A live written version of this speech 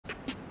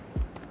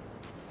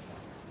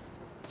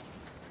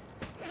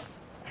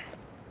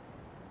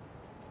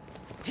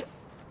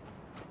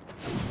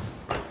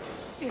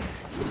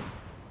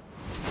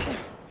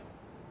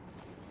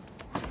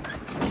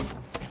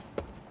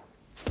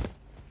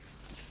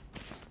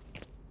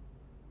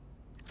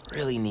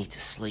really need to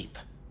sleep.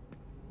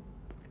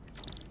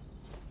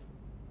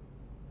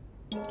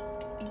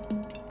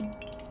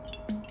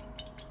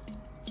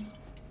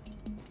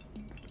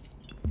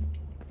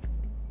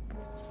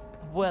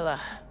 Well,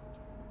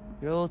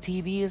 your old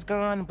TV is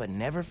gone, but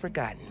never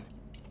forgotten.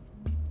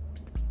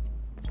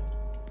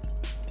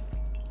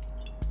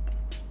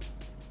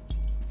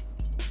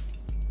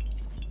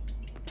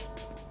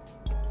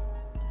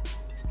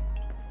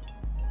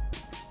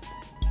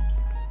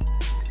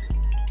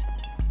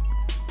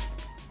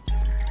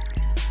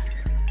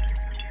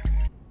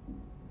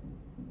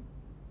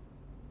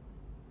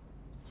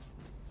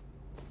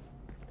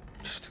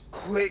 Just a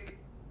quick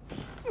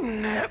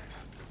nap.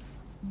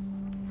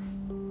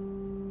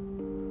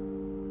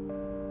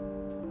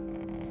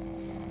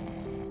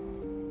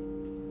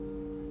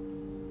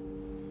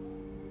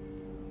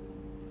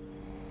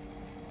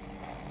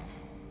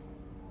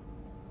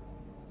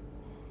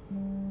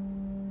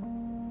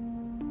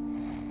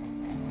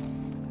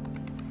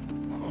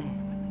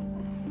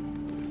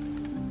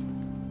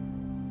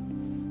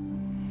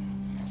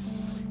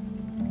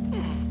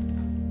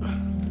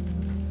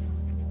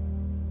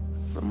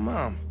 From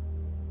Mom.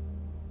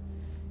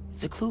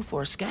 It's a clue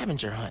for a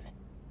scavenger hunt.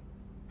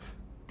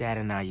 Dad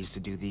and I used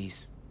to do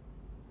these.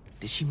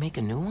 Did she make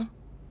a new one?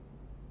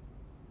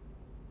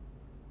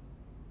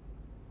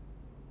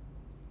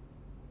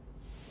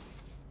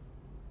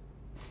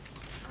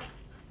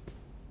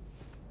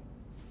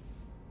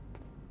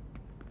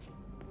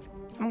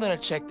 I'm gonna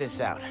check this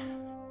out.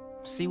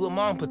 See what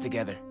Mom put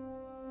together.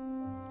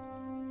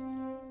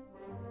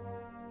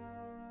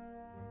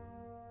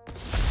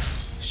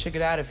 Should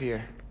get out of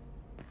here.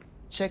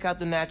 Check out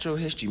the Natural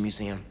History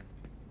Museum.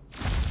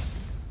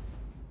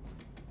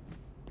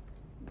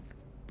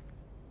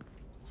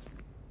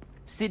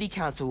 City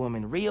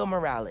Councilwoman Rio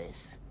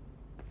Morales.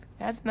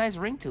 Has a nice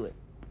ring to it.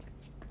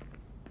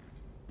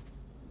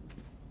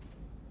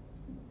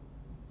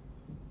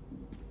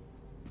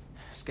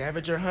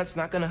 Scavenger hunt's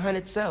not gonna hunt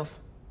itself.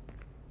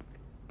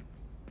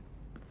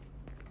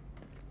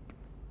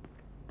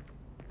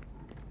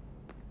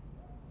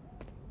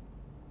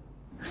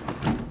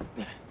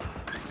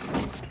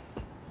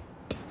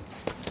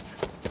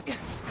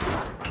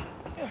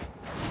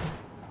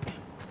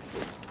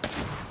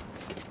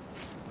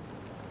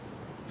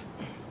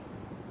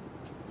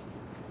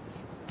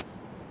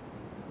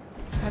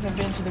 Haven't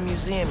been to the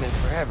museum in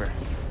forever.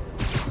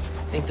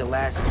 I think the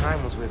last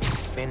time was with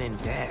Ben and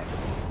Dad.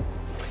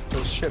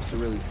 Those trips were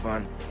really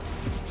fun.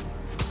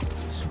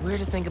 It's weird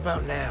to think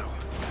about now.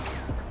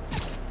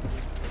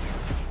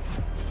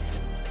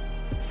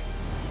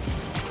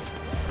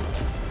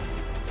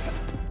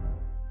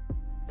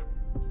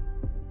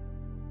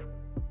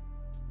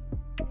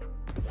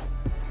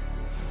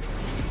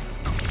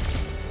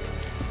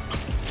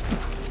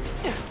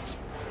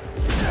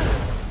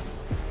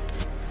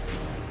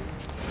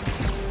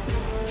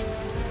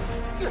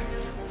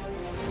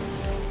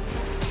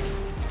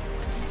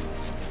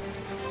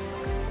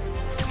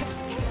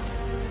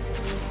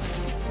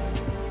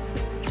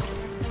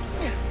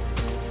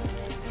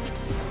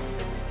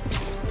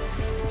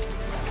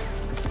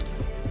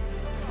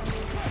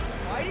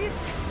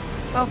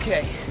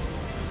 Okay.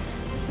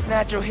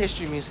 Natural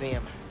History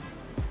Museum.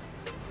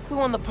 Clue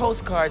on the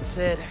postcard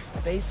said,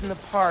 base in the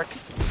park,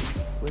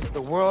 with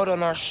the world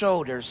on our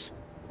shoulders,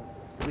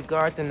 we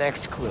guard the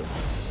next clue.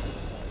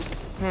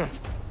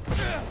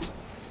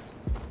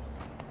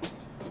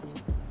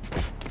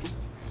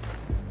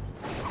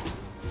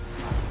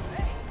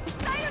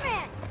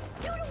 Spider-Man!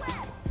 Shoot a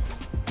web!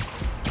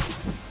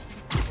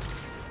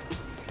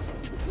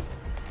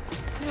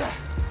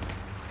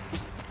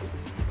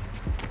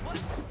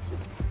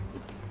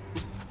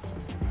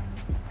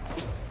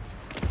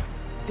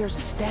 There's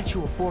a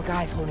statue of 4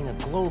 guys holding a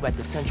globe at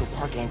the Central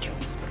Park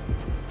entrance.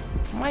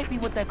 Might be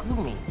what that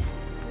clue means.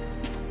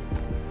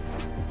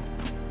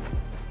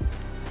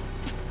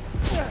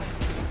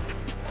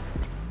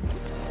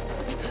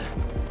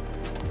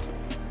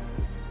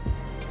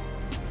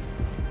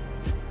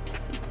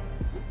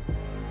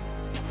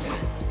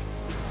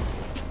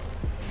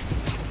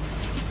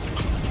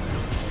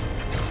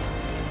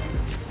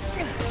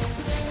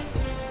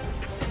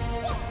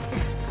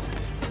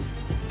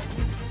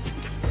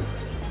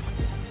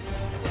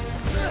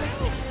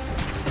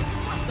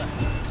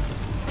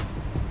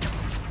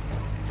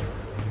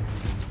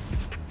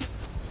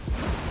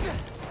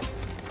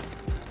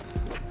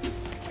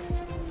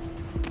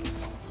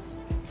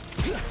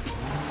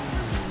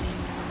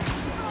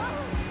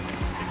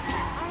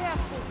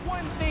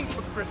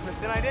 Christmas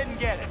and I didn't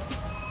get it.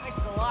 Thanks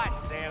a lot,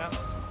 Santa.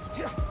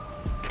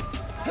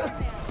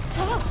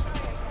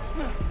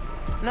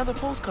 Another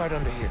postcard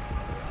under here.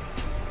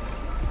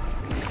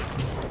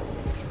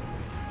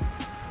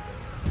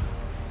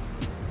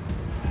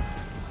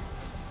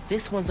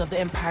 This one's of the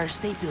Empire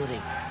State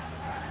Building.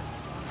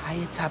 High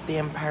atop the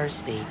Empire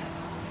State,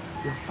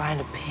 you'll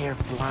find a pair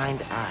of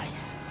blind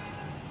eyes.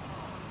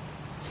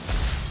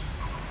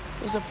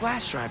 There's a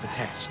flash drive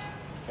attached.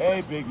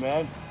 Hey, big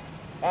man.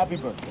 Happy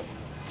birthday.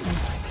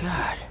 Oh my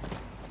God.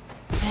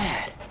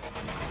 Dad,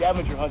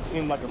 Scavenger hunt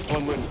seemed like a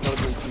fun way to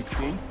celebrate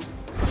 16.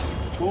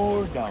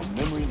 Tour down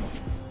memory lane.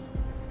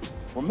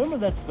 Remember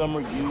that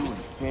summer you and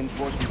Finn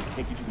forced me to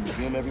take you to the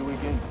museum every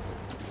weekend?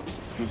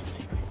 Here's a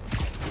secret.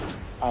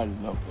 I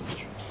love those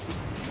trips.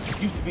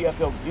 Used to be I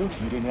felt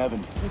guilty you didn't have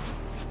any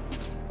siblings.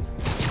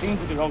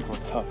 Things with your uncle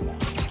are tough now.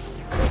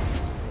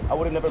 I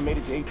would have never made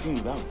it to 18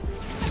 without him.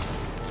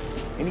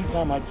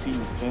 Anytime I'd see you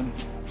with Finn,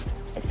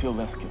 I'd feel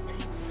less guilty.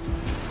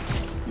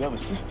 You have a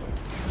sister.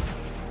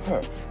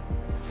 Her.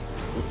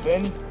 With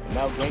Finn, and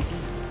now Genki,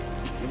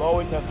 you'll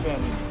always have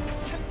family.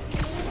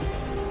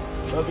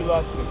 Love you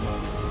lots, big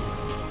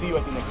man. See you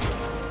at the next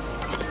one.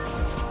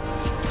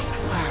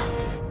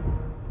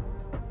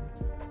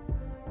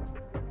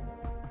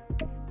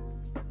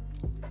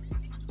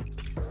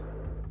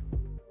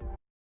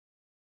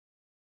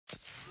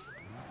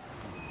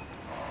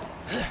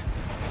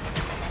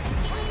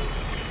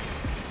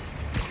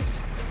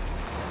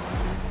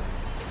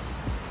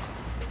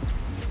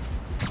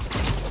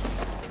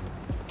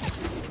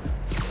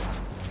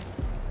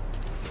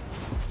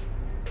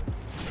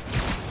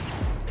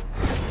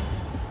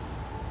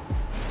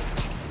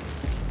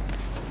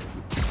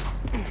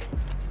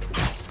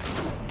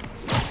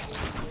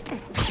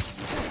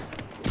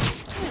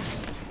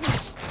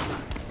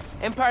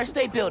 Empire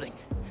State Building.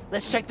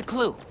 Let's check the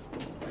clue.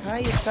 High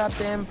atop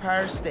the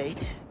Empire State,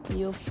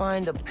 you'll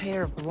find a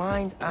pair of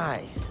blind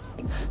eyes.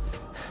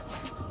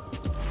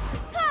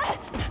 Ah!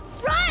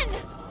 Run!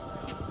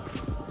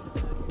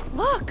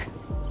 Look!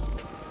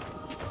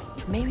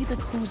 Maybe the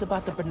clue's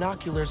about the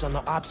binoculars on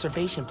the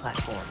observation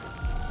platform.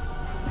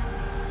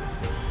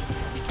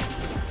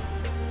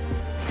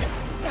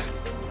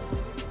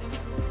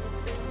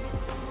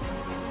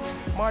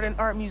 Modern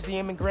Art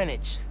Museum in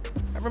Greenwich.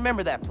 I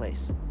remember that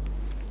place.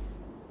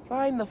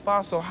 Find the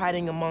fossil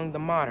hiding among the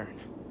modern.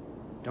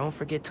 Don't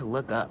forget to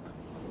look up.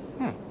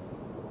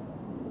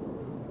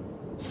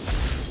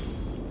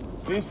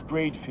 5th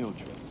grade field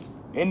trip.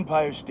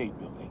 Empire State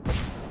Building.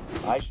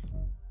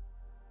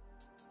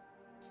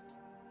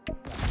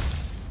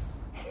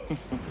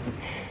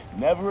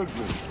 Never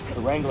agreed to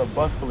wrangle a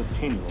bus full of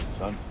 10-year-olds,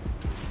 son.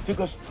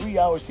 Took us 3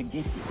 hours to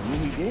get here, and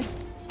when we did,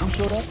 who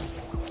showed up?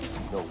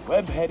 The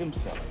webhead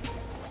himself,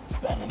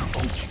 Bellin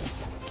Ocho.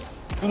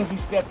 As soon as we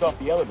stepped off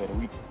the elevator,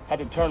 we had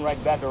to turn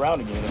right back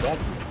around again in a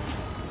vacuum.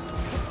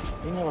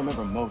 The thing I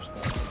remember most,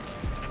 though,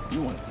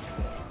 you wanted to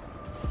stay.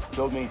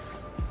 Told me,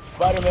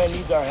 Spider-Man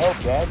needs our help,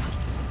 Dad.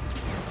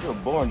 You're a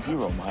born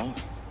hero,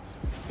 Miles.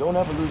 Don't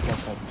ever lose that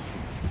fighting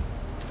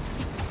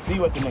spirit. See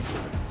you at the next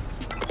one.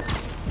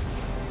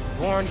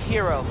 Born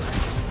hero.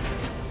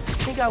 I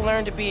think I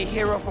learned to be a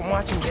hero from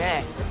watching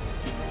Dad.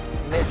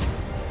 I miss him.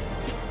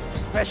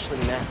 Especially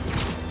now.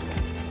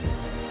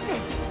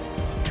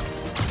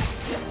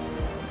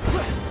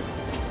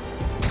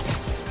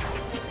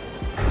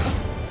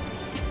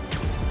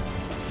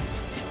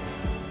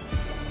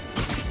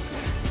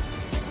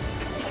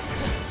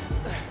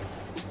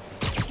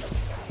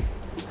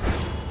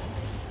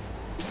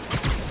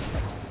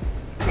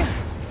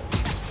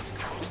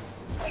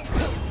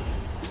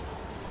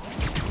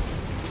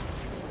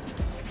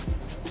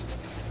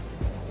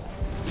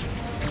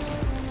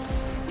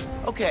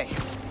 Okay,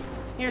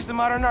 here's the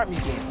Modern Art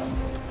Museum.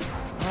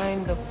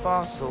 Find the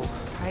fossil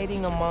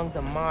hiding among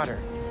the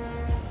modern.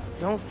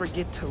 Don't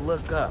forget to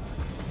look up.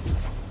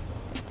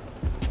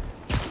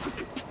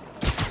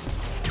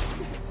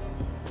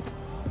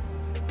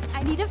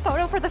 I need a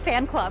photo for the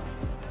fan club.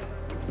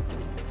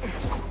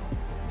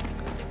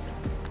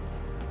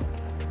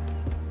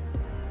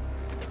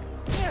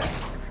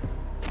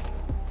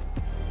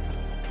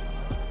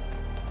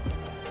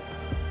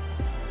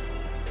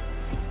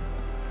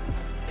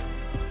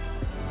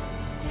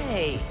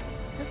 Hey,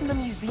 doesn't the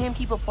museum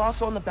keep a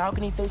fossil on the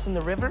balcony facing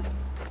the river?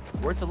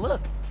 Worth a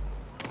look.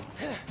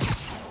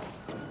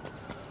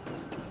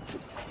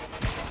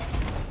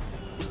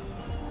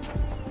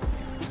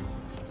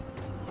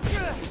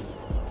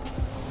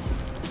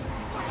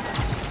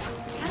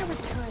 Gotta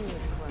return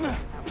these clothes.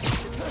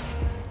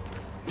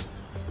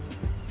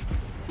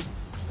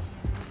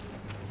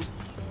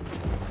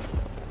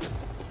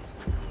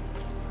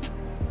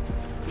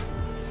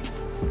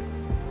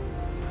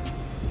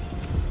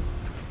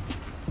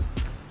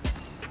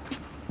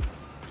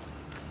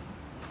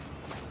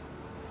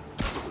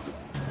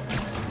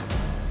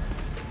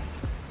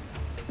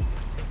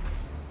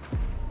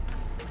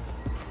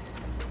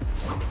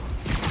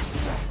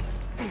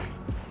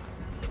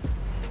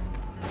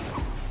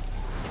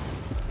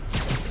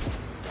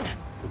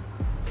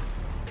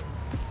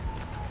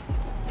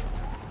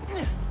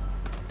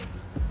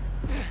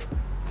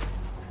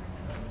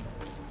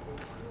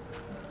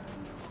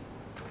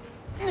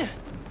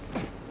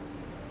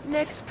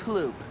 Next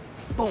clue.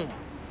 Boom.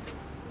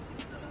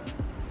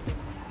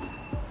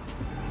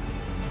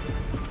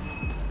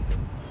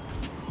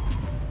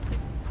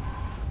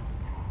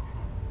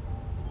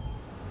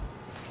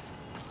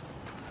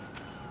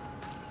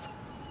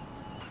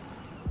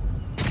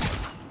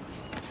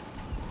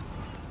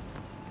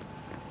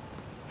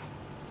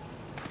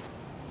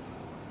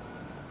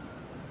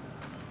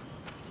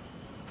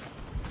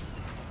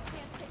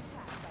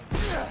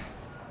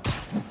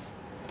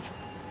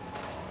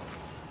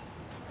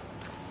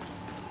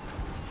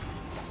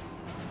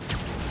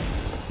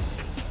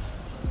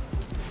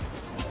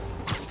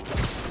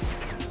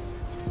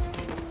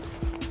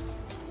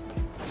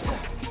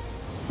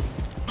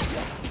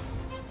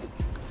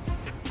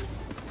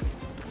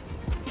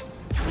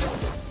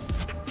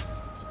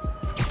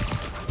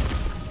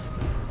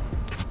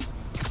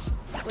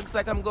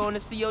 Looks like I'm going to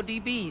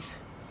CODB's.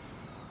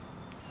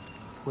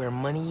 Where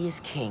money is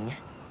king,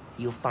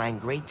 you'll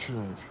find great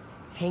tunes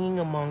hanging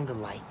among the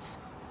lights.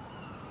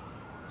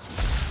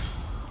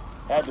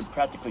 Had to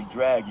practically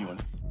drag you in.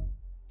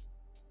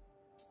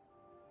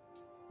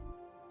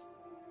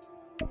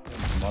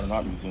 Modern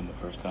Art Museum the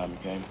first time we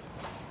came.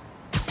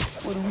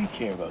 What do we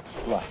care about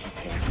splotchy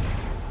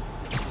paintings?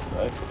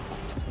 But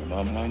your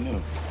mom and I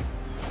knew.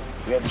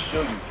 We had to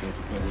show you kids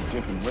that there were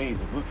different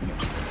ways of looking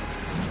at it.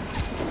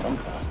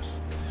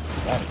 Sometimes,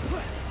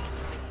 radically.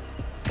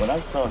 When I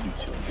saw you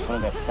two in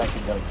front of that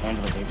psychedelic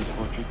Angela Davis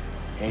portrait,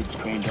 heads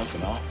craned up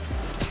and all,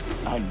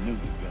 I knew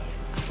you got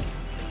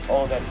it.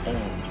 All that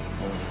orange and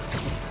gold.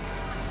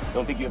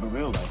 Don't think you ever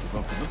realized the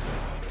world could look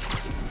that way.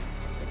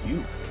 That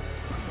you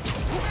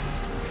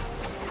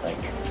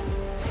like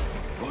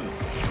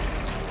royalty.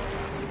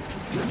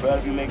 Proud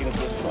of you making it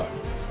this far.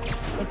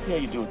 Let's see how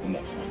you do it the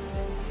next one.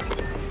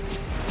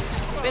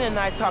 Ben and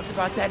I talked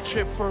about that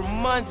trip for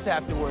months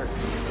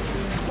afterwards.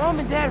 Mom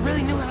and Dad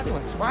really knew how to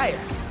inspire.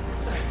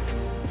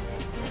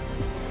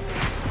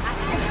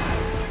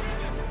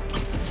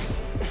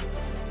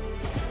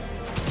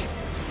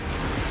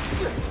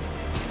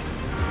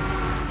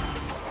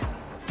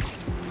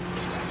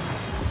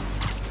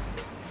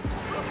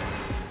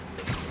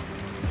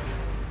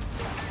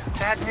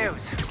 Bad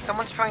news.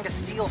 Someone's trying to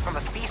steal from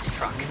a feast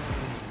truck.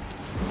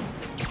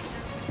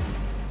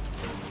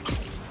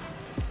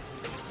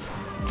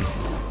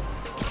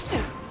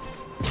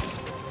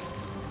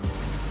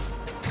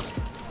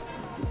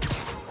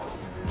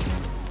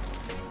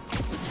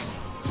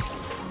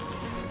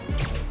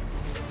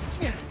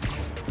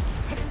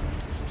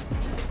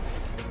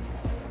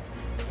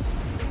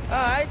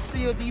 Alright,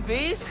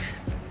 CODBs.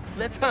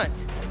 Let's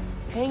hunt.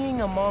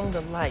 Hanging among the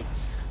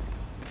lights.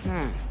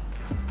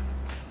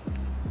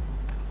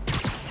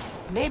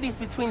 Maybe it's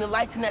between the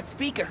lights and that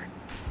speaker.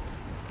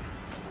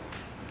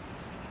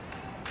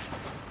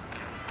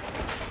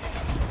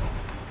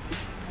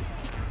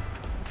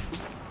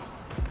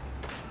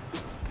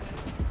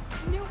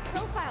 New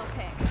profile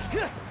pic.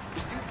 You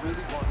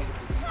really want me to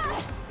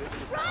believe this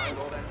was behind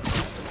all that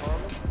mess in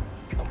Harlem?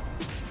 Come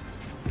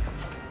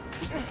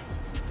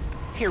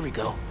on. Here we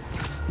go.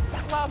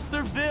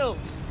 Lobster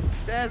Bill's,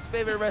 Dad's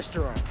favorite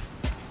restaurant.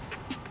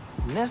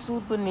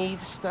 Nestled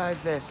beneath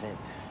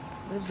Stuyvesant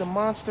lives a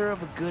monster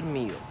of a good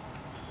meal.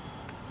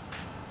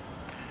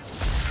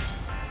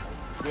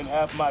 Spent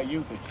half my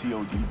youth at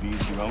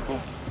CODB's, your uncle.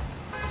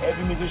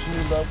 Every musician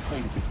you love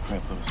played at this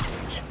cramped little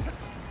stage.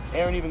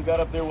 Aaron even got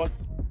up there once.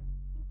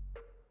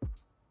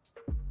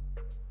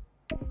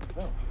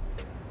 Himself.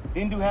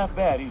 Didn't do half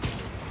bad either.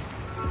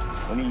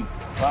 When he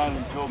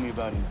finally told me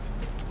about his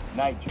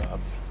night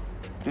job,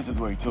 this is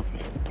where he took me,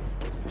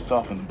 to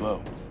soften the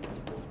blow.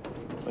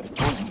 But it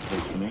poisoned the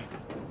place for me.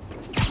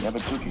 Never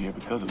took you here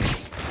because of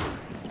it.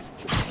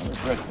 I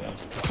regret that.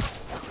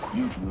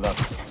 You'd love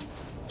it.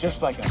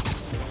 Just like I do.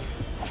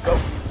 So,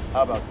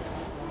 how about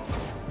this?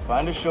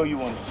 Find a show you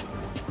want to see.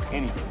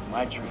 Anything,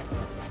 my treat.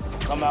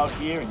 Come out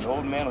here and your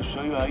old man will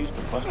show you how he used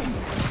to bust him in.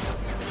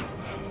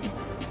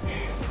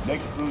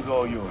 Next clue's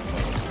all yours,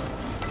 Miles.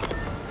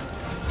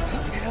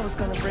 Dad was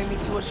gonna bring me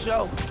to a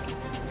show.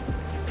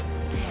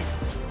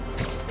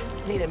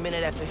 Need a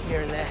minute after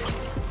hearing that.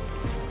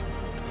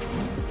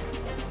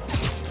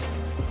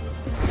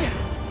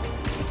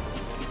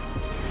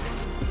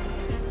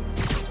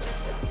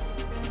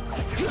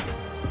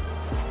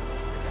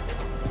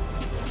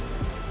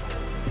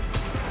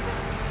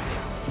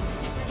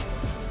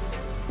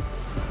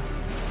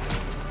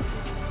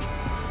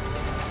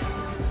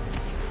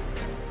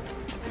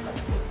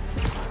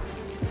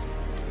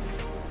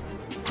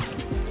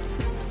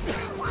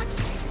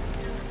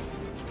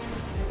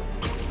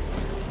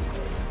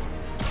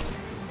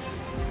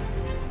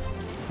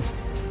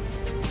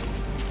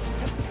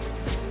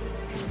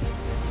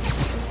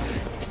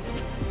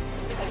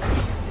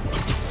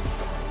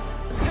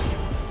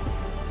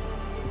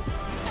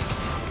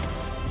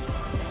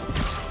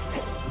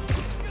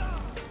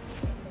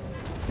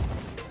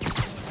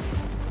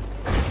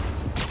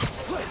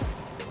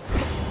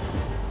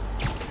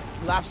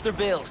 Lobster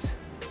Bill's,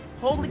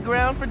 holy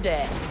ground for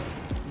Dad.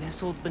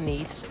 Nestled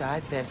beneath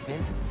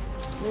Stuyvesant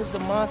lives a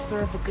monster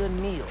of a good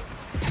meal.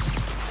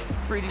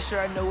 Pretty sure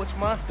I know which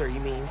monster he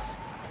means.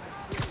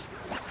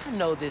 I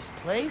know this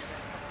place.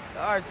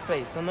 The art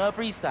space on the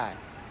Upper East Side.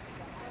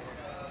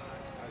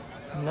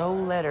 No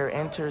letter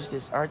enters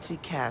this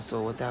artsy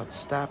castle without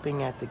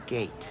stopping at the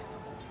gate.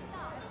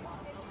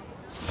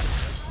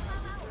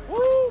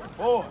 Woo,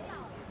 boy.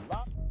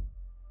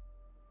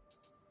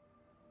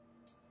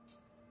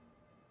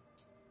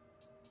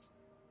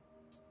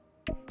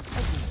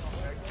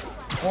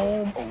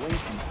 Home away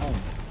from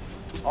home.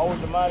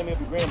 Always reminded me of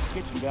your Graham's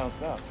kitchen down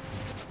south.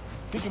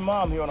 Took your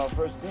mom here on our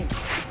first date.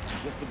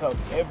 Just about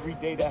every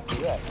date after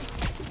that.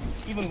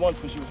 Even once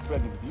when she was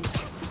pregnant with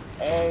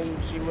you.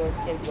 And she went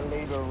into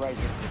labor right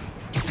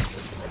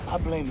after. I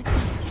blame the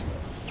kitchen.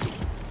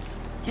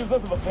 She was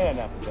less of a fan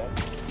after that.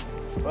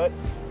 But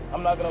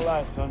I'm not gonna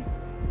lie, son.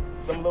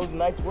 Some of those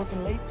nights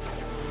working late,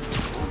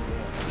 oh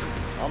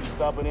yeah, I'm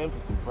stopping in for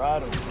some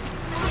fried okra.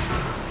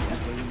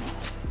 Okay, you know.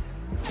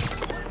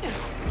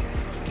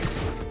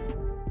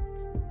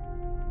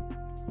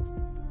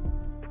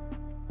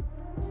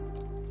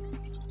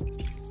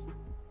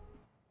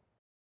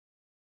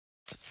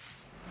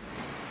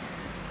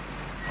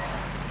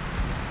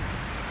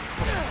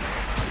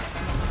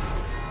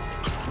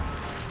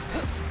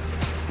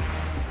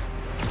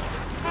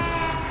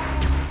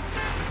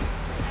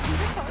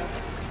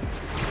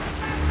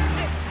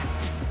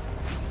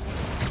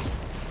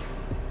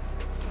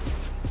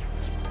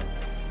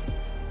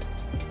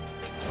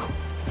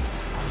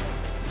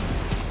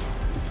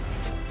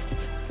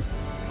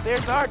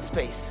 There's art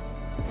space.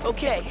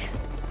 Okay.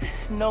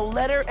 No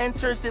letter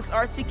enters this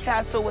artsy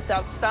castle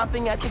without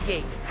stopping at the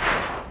gate.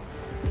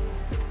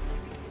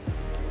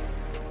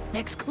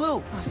 Next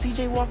clue. Oh,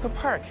 C.J. Walker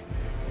Park.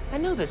 I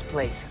know this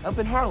place, up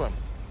in Harlem.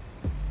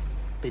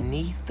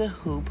 Beneath the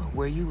hoop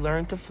where you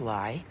learn to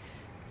fly,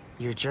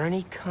 your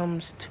journey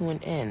comes to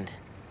an end.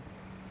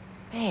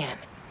 Man,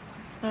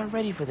 not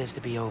ready for this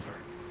to be over.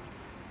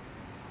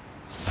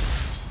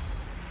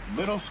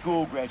 Middle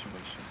school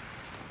graduation.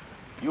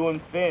 You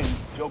and Finn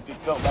joked it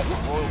felt like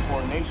a royal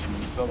coronation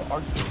when you saw the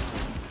art space.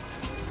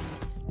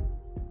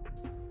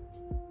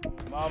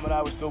 Mom and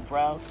I were so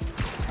proud.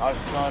 Our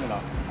son and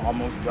our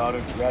almost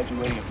daughter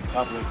graduating at the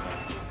top of their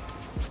class.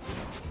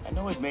 I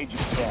know it made you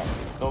sad,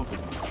 both of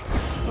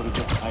you, go to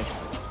different high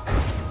schools.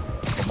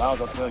 But Miles,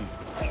 I'll tell you,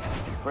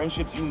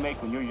 friendships you make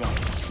when you're young,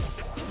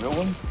 real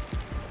ones,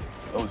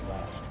 those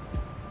last.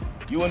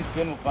 You and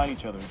Finn will find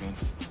each other again.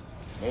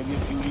 Maybe a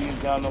few years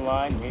down the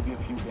line, maybe a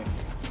few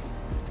decades.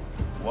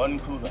 One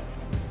clue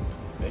left.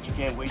 Bet you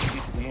can't wait to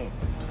get to the end.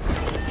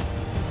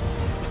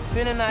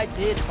 Finn and I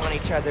did find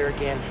each other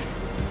again.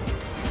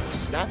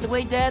 Just not the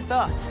way Dad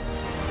thought.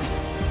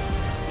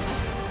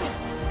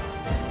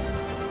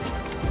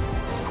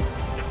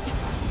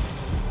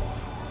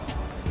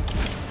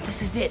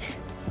 This is it.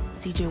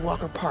 C.J.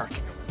 Walker Park.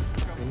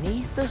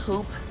 Beneath the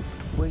hoop,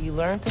 where you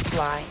learn to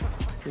fly,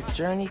 your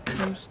journey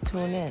comes to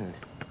an end.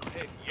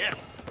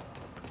 Yes.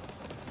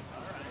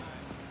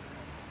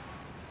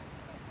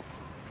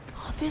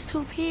 Oh, this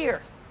hoop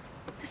here.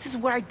 This is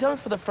where I dunked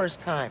for the first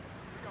time.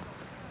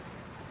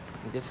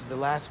 And this is the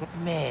last one.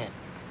 Man,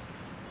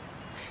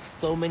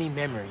 so many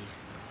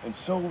memories. And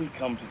so we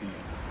come to the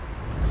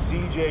end.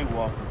 C.J.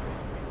 Walker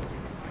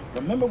Park.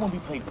 Remember when we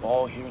played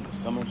ball here in the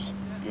summers?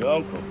 Your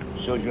uncle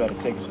showed you how to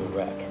take it to the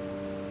rack.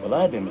 Well,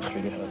 I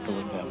demonstrated how to throw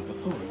it down with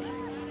authority.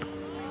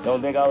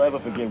 Don't think I'll ever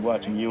forget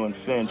watching you and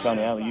Finn trying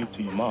to alley-oop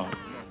to your mom.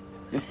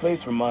 This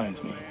place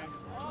reminds me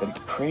that as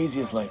crazy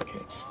as life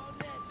gets,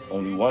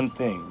 only one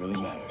thing really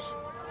matters.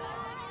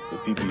 The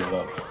people you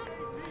love.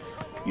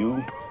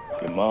 You,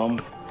 your mom,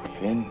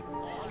 Finn,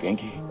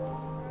 Genki,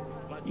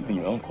 even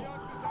your uncle.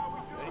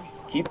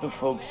 Keep the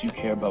folks you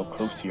care about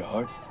close to your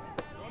heart,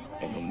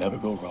 and you'll never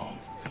go wrong.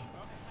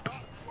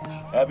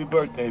 Happy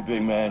birthday,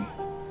 big man.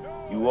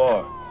 You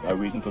are my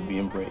reason for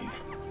being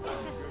brave.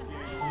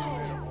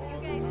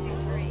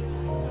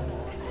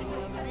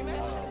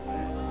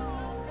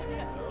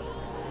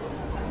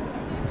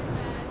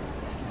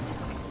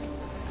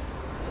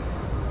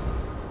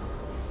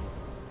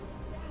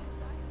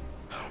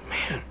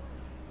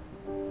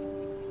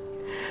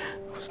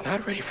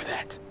 Not ready for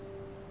that.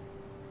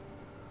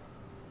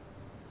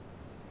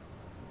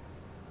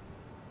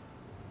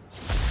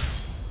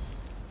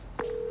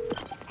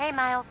 Hey,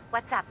 Miles,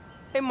 what's up?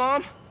 Hey,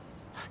 Mom.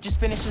 Just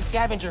finished the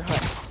scavenger hunt.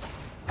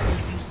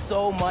 Thank you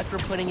so much for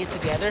putting it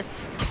together.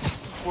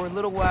 For a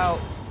little while,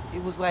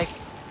 it was like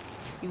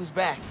he was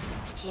back.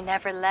 He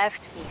never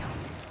left me.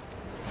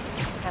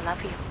 I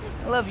love you.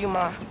 I love you,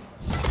 Ma.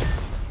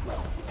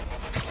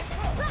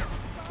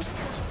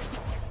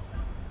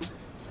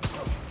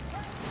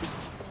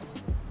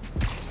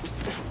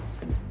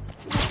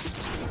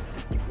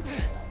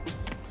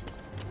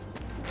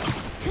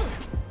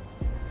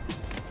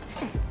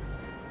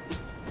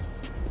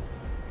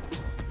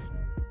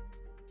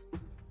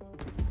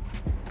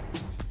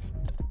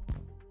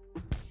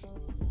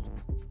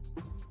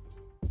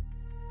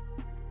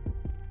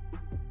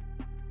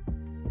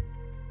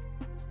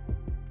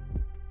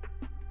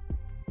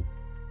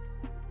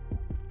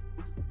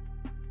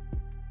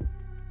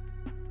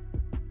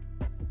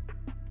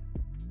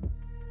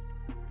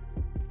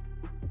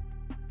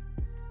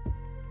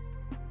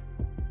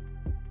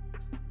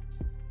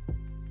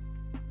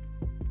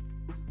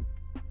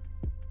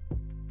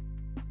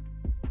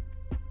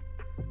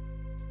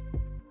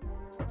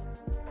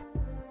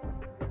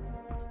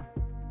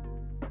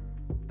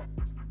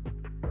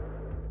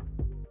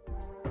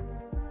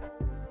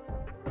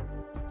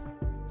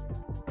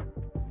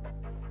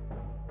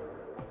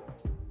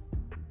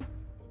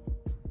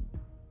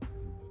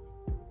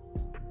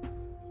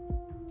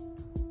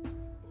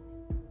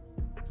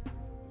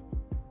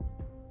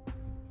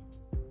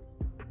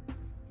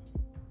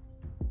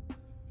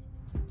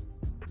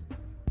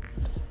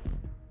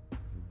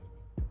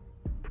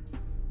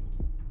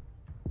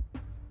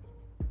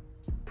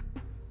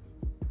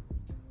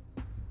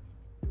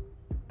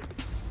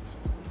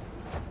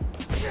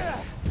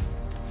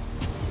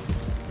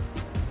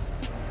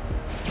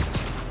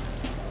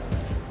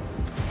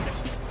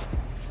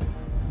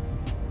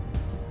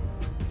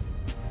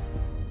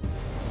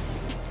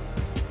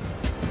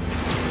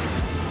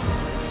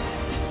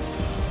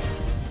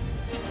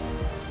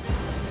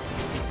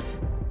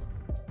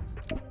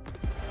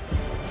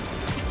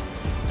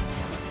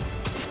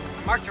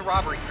 marked a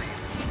robbery for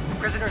you.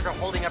 Prisoners are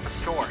holding up a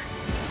store.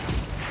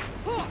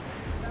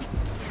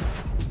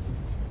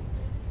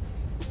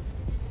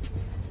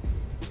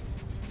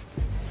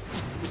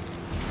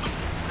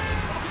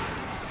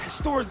 The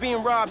store's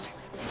being robbed.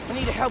 I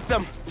need to help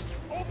them.